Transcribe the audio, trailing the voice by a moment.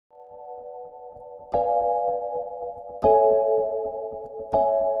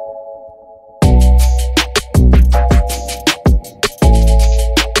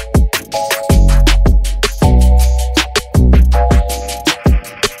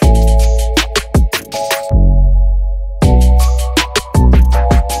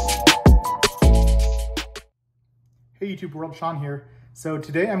YouTube world, Sean here. So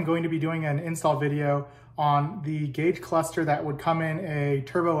today I'm going to be doing an install video on the gauge cluster that would come in a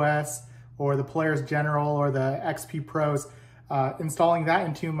Turbo S or the Polaris General or the XP Pros, installing that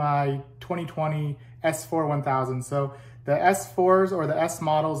into my 2020 S4 1000. So the S4s or the S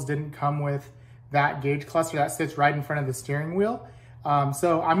models didn't come with that gauge cluster that sits right in front of the steering wheel.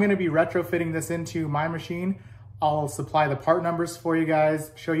 So I'm gonna be retrofitting this into my machine. I'll supply the part numbers for you guys,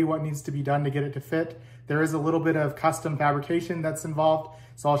 show you what needs to be done to get it to fit. There is a little bit of custom fabrication that's involved,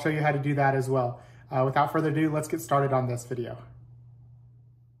 so I'll show you how to do that as well. Without further ado, let's get started on this video.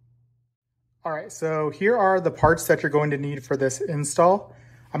 All right, so here are the parts that you're going to need for this install.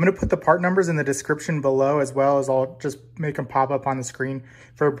 I'm gonna put the part numbers in the description below, as well as I'll just make them pop up on the screen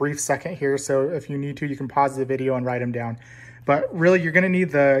for a brief second here. So if you need to, you can pause the video and write them down. But really, you're gonna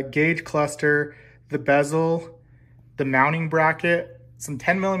need the gauge cluster, the bezel, the mounting bracket, some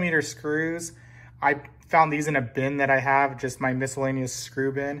 10mm screws. I found these in a bin that I have, just my miscellaneous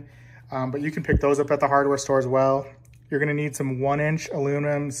screw bin. But you can pick those up at the hardware store as well. You're gonna need some 1-inch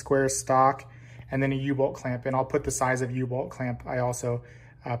aluminum square stock and then a U-bolt clamp. And I'll put the size of U-bolt clamp I also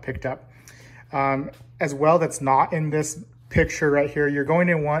picked up. As well, that's not in this picture right here. You're going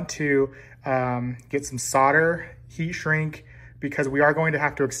to want to get some solder, heat shrink, because we are going to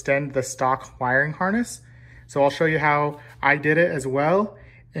have to extend the stock wiring harness. So I'll show you how I did it as well,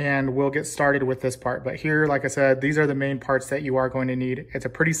 and we'll get started with this part. But here, like I said, these are the main parts that you are going to need. It's a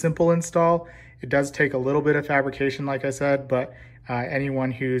pretty simple install. It does take a little bit of fabrication, like I said, but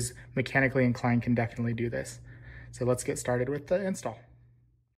anyone who's mechanically inclined can definitely do this. So let's get started with the install.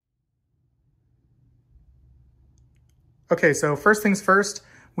 Okay, so first things first,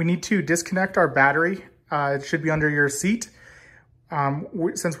 we need to disconnect our battery. It should be under your seat.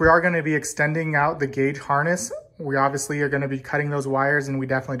 Since we are going to be extending out the gauge harness, we obviously are going to be cutting those wires, and we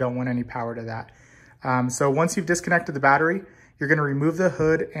definitely don't want any power to that. So once you've disconnected the battery, you're going to remove the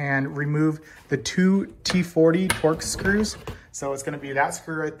hood and remove the 2 T40 Torx screws. So it's going to be that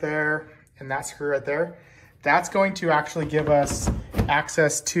screw right there and that screw right there. That's going to actually give us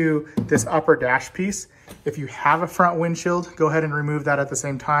access to this upper dash piece. If you have a front windshield, go ahead and remove that at the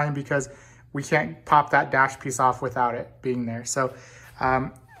same time, because we can't pop that dash piece off without it being there. So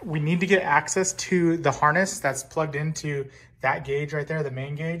we need to get access to the harness that's plugged into that gauge right there, the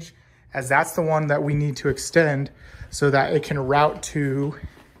main gauge, as that's the one that we need to extend so that it can route to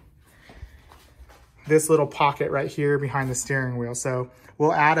this little pocket right here behind the steering wheel. So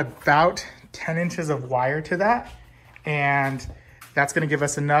we'll add about 10 inches of wire to that, and that's gonna give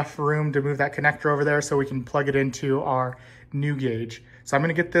us enough room to move that connector over there so we can plug it into our new gauge. So I'm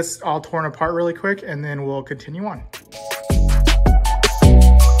gonna get this all torn apart really quick, and then we'll continue on.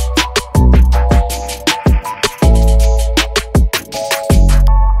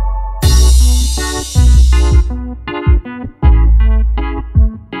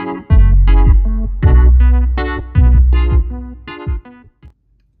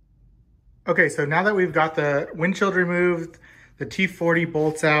 Okay, so now that we've got the windshield removed, the T40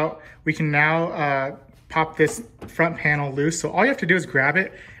 bolts out, we can now pop this front panel loose. So all you have to do is grab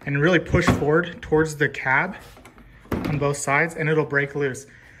it and really push forward towards the cab on both sides, and it'll break loose.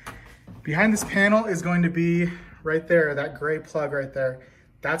 Behind this panel is going to be right there, that gray plug right there.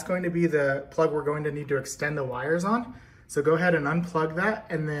 That's going to be the plug we're going to need to extend the wires on. So go ahead and unplug that,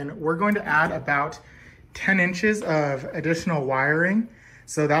 and then we're going to add about 10 inches of additional wiring.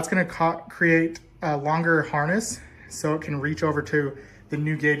 So that's going to create a longer harness so it can reach over to the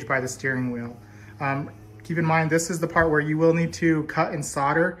new gauge by the steering wheel. Keep in mind, this is the part where you will need to cut and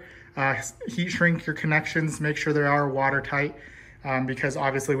solder, heat shrink your connections, make sure they are watertight, because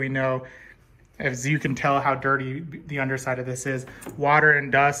obviously we know, as you can tell how dirty the underside of this is, water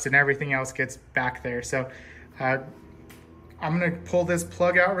and dust and everything else gets back there. So I'm gonna pull this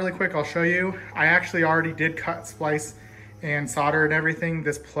plug out really quick. I'll show you. I actually already did cut, splice, and solder and everything,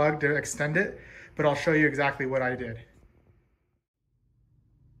 this plug to extend it, but I'll show you exactly what I did.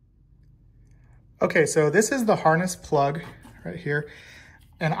 Okay, so this is the harness plug right here.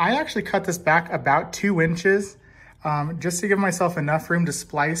 And I actually cut this back about 2 inches just to give myself enough room to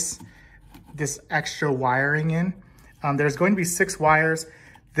splice this extra wiring in. There's going to be 6 wires.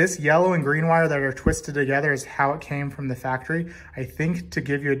 This yellow and green wire that are twisted together is how it came from the factory. I think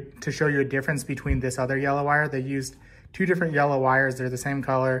to show you a difference between this other yellow wire, they used 2 different yellow wires. They're the same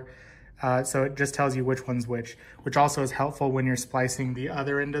color. So it just tells you which one's which also is helpful when you're splicing the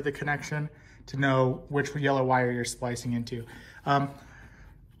other end of the connection to know which yellow wire you're splicing into.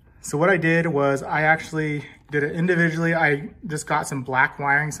 So what I did was I actually did it individually. I just got some black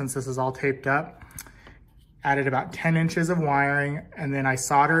wiring since this is all taped up, added about 10 inches of wiring, and then I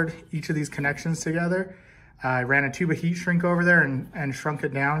soldered each of these connections together. I ran a tube of heat shrink over there and shrunk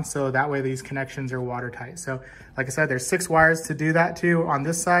it down so that way these connections are watertight. So like I said, there's 6 wires to do that too on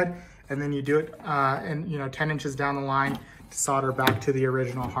this side, and then you do it 10 inches down the line to solder back to the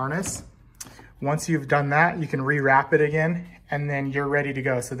original harness. Once you've done that, you can rewrap it again, and then you're ready to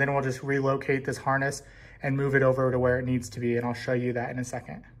go. So then we'll just relocate this harness and move it over to where it needs to be, and I'll show you that in a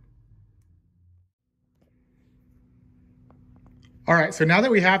second. All right, so now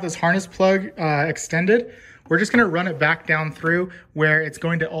that we have this harness plug extended, we're just gonna run it back down through where it's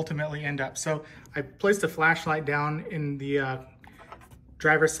going to ultimately end up. So I placed a flashlight down in the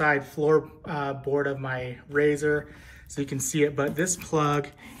driver's side floor board of my RZR so you can see it, but this plug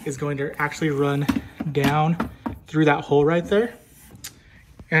is going to actually run down through that hole right there.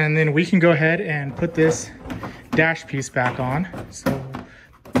 And then we can go ahead and put this dash piece back on. So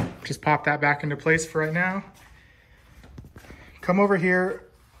just pop that back into place for right now. Come over here,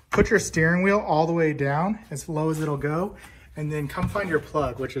 put your steering wheel all the way down as low as it'll go, and then come find your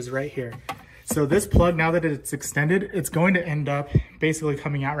plug, which is right here. So this plug, now that it's extended, it's going to end up basically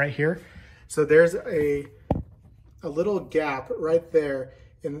coming out right here. So there's a little gap right there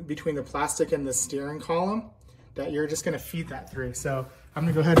in between the plastic and the steering column that you're just gonna feed that through. So I'm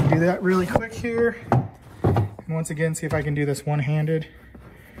gonna go ahead and do that really quick here. And once again, see if I can do this one-handed,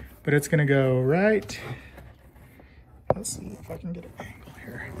 but it's gonna go right. Let's see if I can get an angle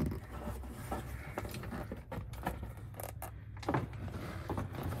here.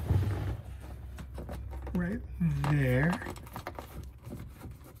 Right there.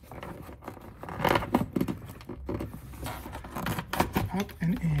 Up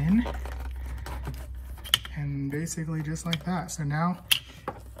and in. And basically just like that. So now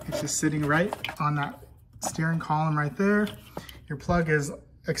it's just sitting right on that steering column right there. Your plug is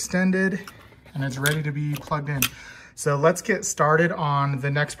extended and it's ready to be plugged in. So let's get started on the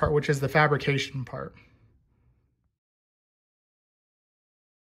next part, which is the fabrication part.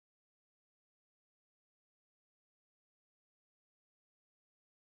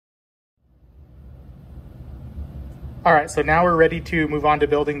 All right, so now we're ready to move on to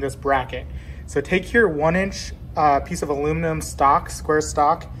building this bracket. So take your 1-inch piece of aluminum stock, square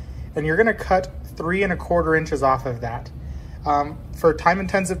stock, and you're gonna cut 3 1/4 inches off of that. For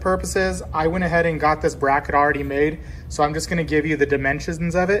time-intensive purposes, I went ahead and got this bracket already made, so I'm just gonna give you the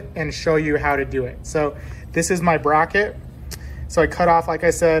dimensions of it and show you how to do it. So this is my bracket. So I cut off, like I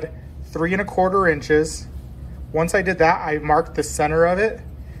said, 3 1/4 inches. Once I did that, I marked the center of it,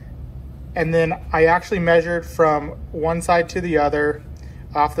 and then I actually measured from one side to the other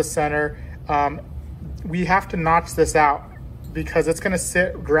off the center. We have to notch this out because it's gonna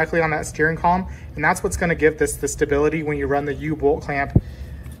sit directly on that steering column, and that's what's gonna give this the stability when you run the U-bolt clamp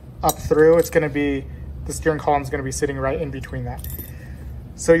up through. It's gonna be, the steering column is gonna be sitting right in between that.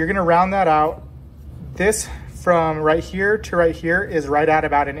 So you're gonna round that out. This from right here to right here is right at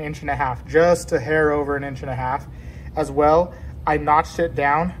about 1.5 inches, just a hair over 1.5 inches. As well, I notched it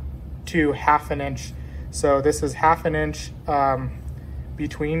down to 1/2 inch. So this is 1/2 inch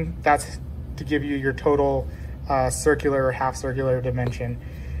between, that's to give you your total circular or half circular dimension.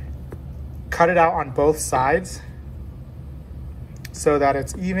 Cut it out on both sides so that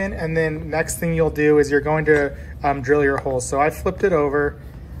it's even, and then next thing you'll do is you're going to drill your holes. So I flipped it over.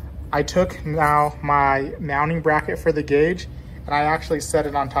 I took now my mounting bracket for the gauge and I actually set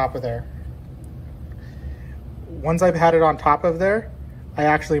it on top of there. Once I've had it on top of there, I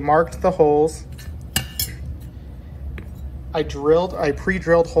actually marked the holes. I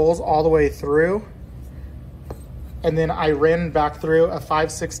pre-drilled holes all the way through, and then I ran back through a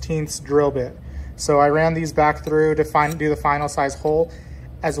 5/16 drill bit. So I ran these back through to do the final size hole.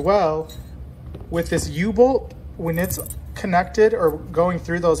 As well, with this U-bolt, when it's connected or going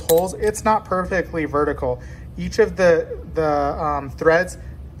through those holes, it's not perfectly vertical. Each of the threads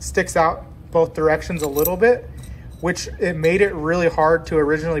sticks out both directions a little bit, which it made it really hard to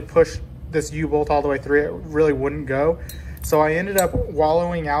originally push this U-bolt all the way through. It really wouldn't go. So I ended up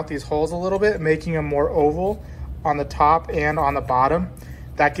wallowing out these holes a little bit, making them more oval on the top and on the bottom.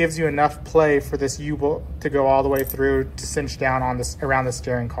 That gives you enough play for this U-bolt to go all the way through to cinch down on this around the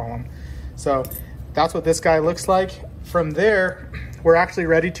steering column. So that's what this guy looks like. From there, we're actually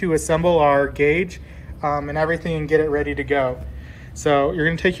ready to assemble our gauge and everything and get it ready to go. So you're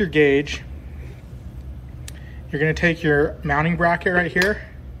gonna take your gauge, you're gonna take your mounting bracket right here,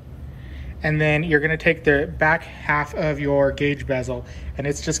 and then you're gonna take the back half of your gauge bezel, and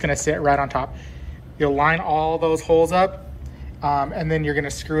it's just gonna sit right on top. You'll line all those holes up, and then you're gonna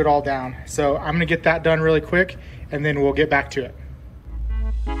screw it all down. So I'm gonna get that done really quick, and then we'll get back to it.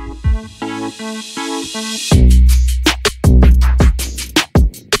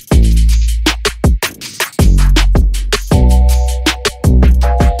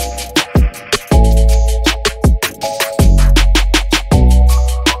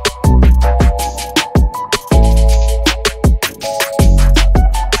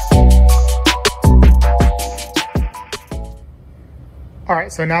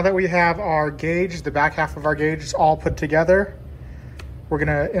 right, so now that we have our gauge, the back half of our gauge all put together, we're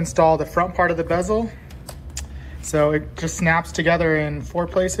gonna install the front part of the bezel. So it just snaps together in 4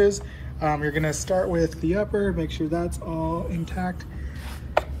 places. You're gonna start with the upper, make sure that's all intact.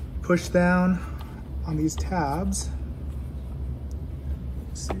 Push down on these tabs.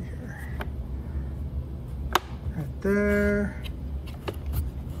 Let's see here. Right there.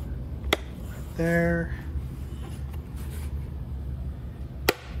 Right there.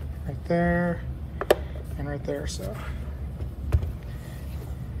 Right there. And right there,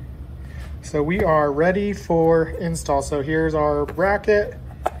 So we are ready for install. So here's our bracket.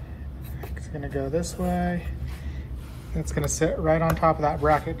 It's gonna go this way. It's gonna sit right on top of that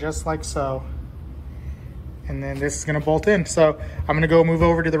bracket, just like so. And then this is gonna bolt in. So I'm gonna go move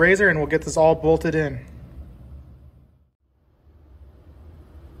over to the RZR and we'll get this all bolted in.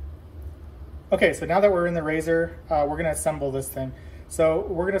 Okay, so now that we're in the RZR, we're gonna assemble this thing. So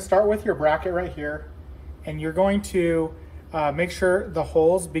we're gonna start with your bracket right here, and you're going to make sure the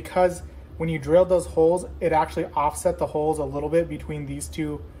holes, because when you drilled those holes, it actually offset the holes a little bit between these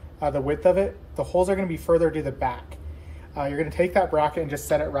two, the width of it. The holes are gonna be further to the back. You're gonna take that bracket and just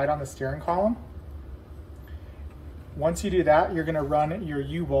set it right on the steering column. Once you do that, you're gonna run your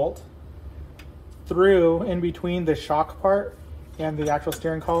U-bolt through in between the shock part and the actual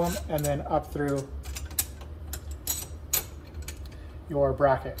steering column, and then up through your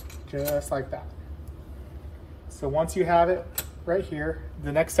bracket, just like that. So once you have it right here,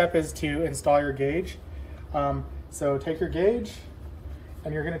 the next step is to install your gauge. So take your gauge,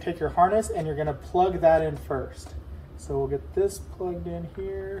 and you're gonna take your harness and you're gonna plug that in first. So we'll get this plugged in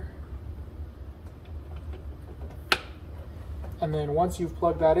here. And then once you've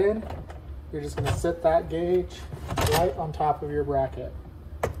plugged that in, you're just gonna sit that gauge right on top of your bracket.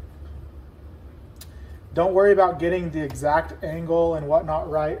 Don't worry about getting the exact angle and whatnot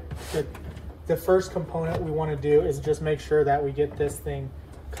right. The first component we wanna do is just make sure that we get this thing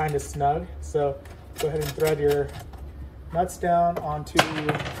kind of snug. So go ahead and thread your nuts down onto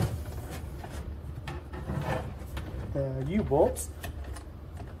the U-bolts.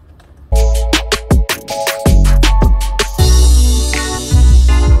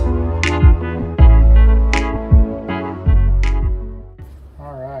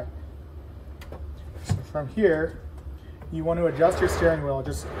 All right. So from here, you want to adjust your steering wheel.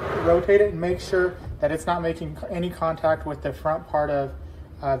 Just rotate it and make sure that it's not making any contact with the front part of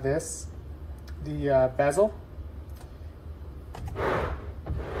the bezel.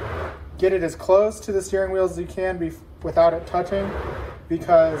 Get it as close to the steering wheel as you can without it touching,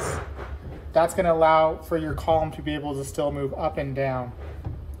 because that's going to allow for your column to be able to still move up and down.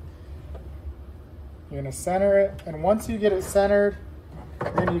 You're going to center it, and once you get it centered,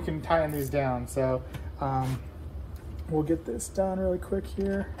 then you can tighten these down. So we'll get this done really quick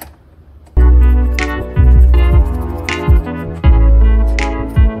here.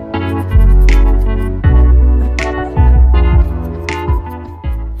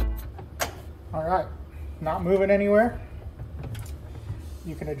 Not moving anywhere.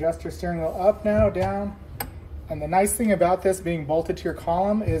 You can adjust your steering wheel up now, down. And the nice thing about this being bolted to your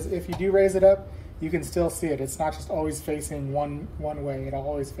column is if you do raise it up, you can still see it. It's not just always facing one way. It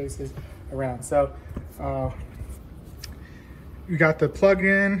always faces around. So you got the plug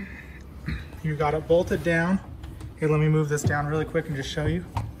in, you got it bolted down. Here, let me move this down really quick and just show you.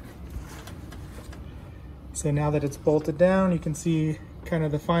 So now that it's bolted down, you can see kind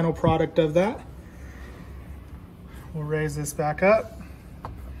of the final product of that. We'll raise this back up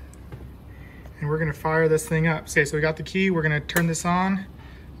and we're gonna fire this thing up. Okay, so we got the key, we're gonna turn this on,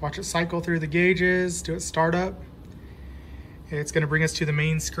 watch it cycle through the gauges, do it start up. It's gonna bring us to the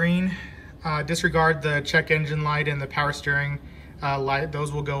main screen. Disregard the check engine light and the power steering light.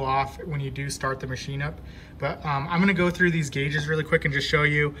 Those will go off when you do start the machine up. But I'm gonna go through these gauges really quick and just show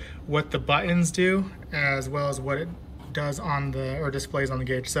you what the buttons do, as well as what it does on the, or displays on the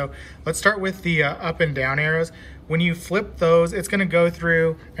gauge. So let's start with the up and down arrows. When you flip those, it's gonna go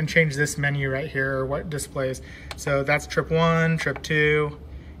through and change this menu right here, or what displays. So that's trip 1, trip 2,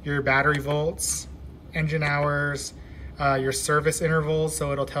 your battery volts, engine hours, your service intervals.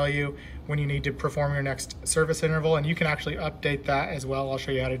 So it'll tell you when you need to perform your next service interval, and you can actually update that as well. I'll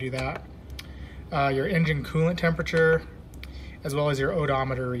show you how to do that. Your engine coolant temperature, as well as your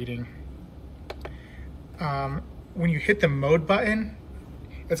odometer reading. When you hit the mode button,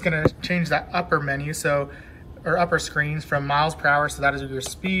 it's gonna change that upper menu, or upper screens from miles per hour, so that is your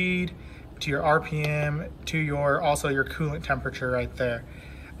speed, to your RPM, to also your coolant temperature right there.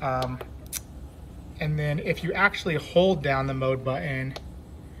 And then if you actually hold down the mode button,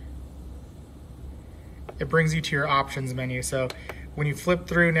 it brings you to your options menu. So When you flip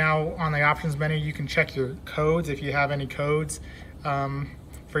through now on the options menu, you can check your codes if you have any codes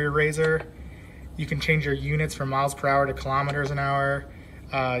for your razor. You can change your units from miles per hour to kilometers an hour.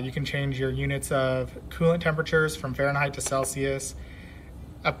 You can change your units of coolant temperatures from Fahrenheit to Celsius.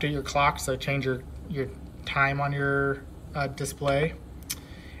 Update your clock, so change your time on your display.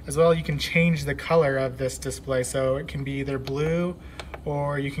 As well, you can change the color of this display, so it can be either blue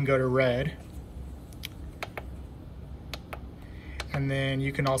or you can go to red. And then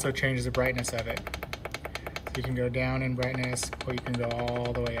you can also change the brightness of it. So you can go down in brightness, or you can go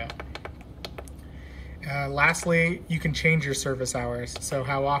all the way up. Lastly, you can change your service hours, so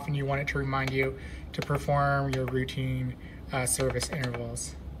how often you want it to remind you to perform your routine service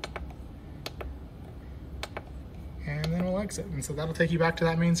intervals. And then we'll exit, and so that'll take you back to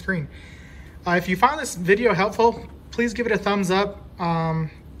that main screen. If you found this video helpful, please give it a thumbs up.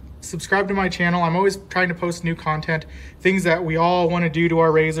 Subscribe to my channel. I'm always trying to post new content, things that we all want to do to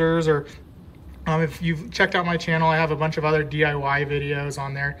our razors, or if you've checked out my channel, I have a bunch of other DIY videos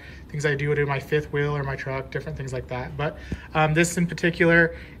on there, things I do to my fifth wheel or my truck, different things like that. But this in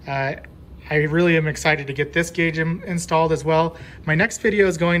particular, I really am excited to get this gauge installed as well. My next video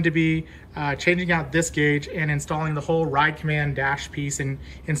is going to be changing out this gauge and installing the whole Ride Command dash piece and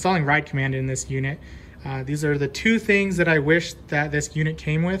installing Ride Command in this unit. These are the two things that I wish that this unit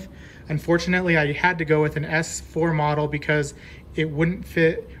came with. Unfortunately, I had to go with an S4 model because it wouldn't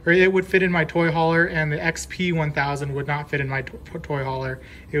fit, or it would fit in my toy hauler, and the XP 1000 would not fit in my toy hauler.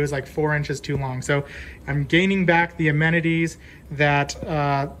 It was like 4 inches too long. So I'm gaining back the amenities that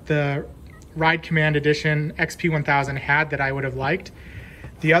the Ride Command Edition XP 1000 had that I would have liked.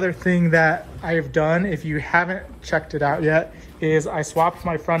 The other thing that I have done, if you haven't checked it out yet, is I swapped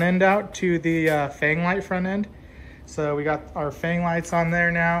my front end out to the Fang light front end. So we got our Fang lights on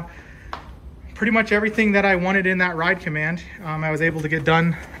there now. Pretty much everything that I wanted in that Ride Command, I was able to get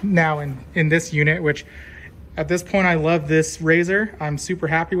done now in this unit, which at this point I love this razor. I'm super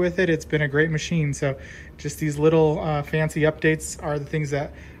happy with it. It's been a great machine. So just these little fancy updates are the things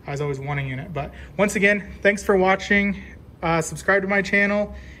that I was always wanting in it. But once again, thanks for watching. Subscribe to my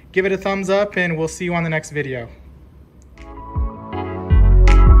channel, give it a thumbs up, and we'll see you on the next video.